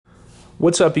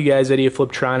What's up, you guys? Eddie of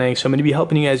Fliptroniks. I'm going to be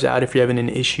helping you guys out if you're having an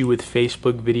issue with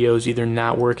Facebook videos either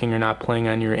not working or not playing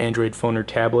on your Android phone or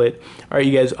tablet. Alright,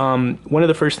 you guys, one of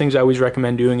the first things I always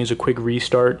recommend doing is a quick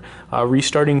restart.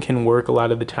 Restarting can work a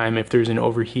lot of the time if there's an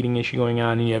overheating issue going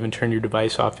on and you haven't turned your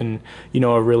device off in,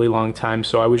 a really long time.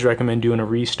 So I always recommend doing a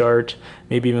restart,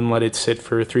 maybe even let it sit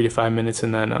for 3 to 5 minutes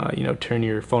and then, turn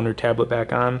your phone or tablet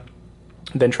back on.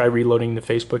 Then try reloading the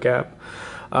Facebook app.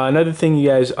 Another thing, you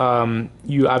guys,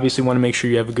 you obviously want to make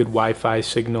sure you have a good Wi-Fi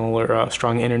signal or a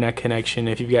strong internet connection.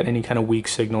 If you've got any kind of weak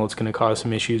signal, it's going to cause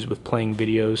some issues with playing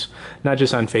videos, not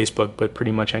just on Facebook, but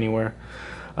pretty much anywhere.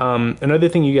 Another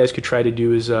thing you guys could try to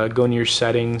do is go into your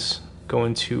settings, go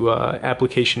into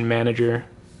Application Manager,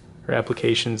 or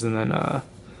Applications, and then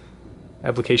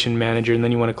Application Manager, and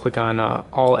then you want to click on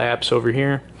All Apps over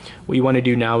here. What you want to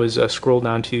do now is scroll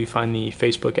down till you find the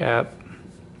Facebook app.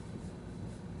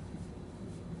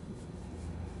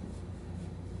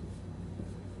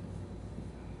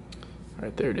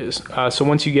 Right, there it is. So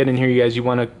once you get in here, you guys, you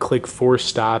want to click Force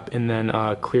Stop and then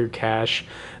Clear Cache.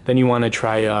 Then you want to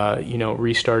try,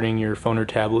 restarting your phone or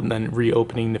tablet and then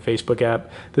reopening the Facebook app.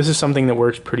 This is something that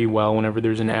works pretty well whenever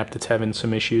there's an app that's having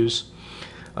some issues.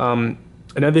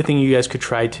 Another thing you guys could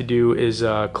try to do is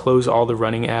close all the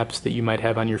running apps that you might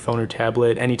have on your phone or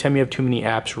tablet. Anytime you have too many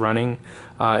apps running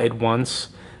at once,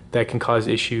 that can cause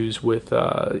issues with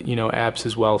apps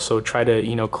as well. So try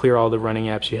to clear all the running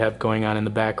apps you have going on in the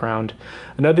background.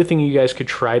 Another thing you guys could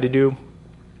try to do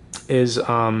is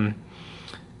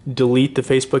delete the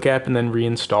Facebook app and then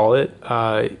reinstall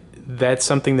it. That's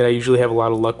something that I usually have a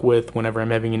lot of luck with whenever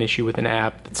I'm having an issue with an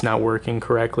app that's not working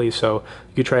correctly. So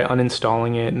you could try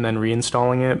uninstalling it and then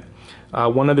reinstalling it.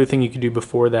 One other thing you could do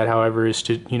before that, however, is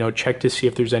to check to see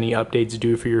if there's any updates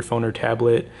due for your phone or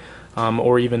tablet.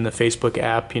 Or even the Facebook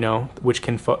app, which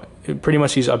can pretty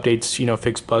much these updates,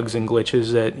 fix bugs and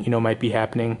glitches that might be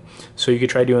happening. So you could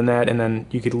try doing that, and then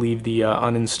you could leave the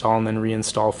uninstall and then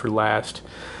reinstall for last.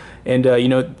 And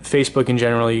Facebook in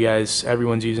general, you guys,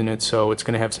 everyone's using it, so it's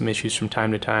going to have some issues from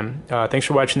time to time. Thanks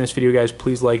for watching this video, guys.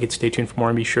 Please like it, stay tuned for more,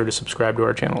 and be sure to subscribe to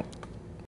our channel.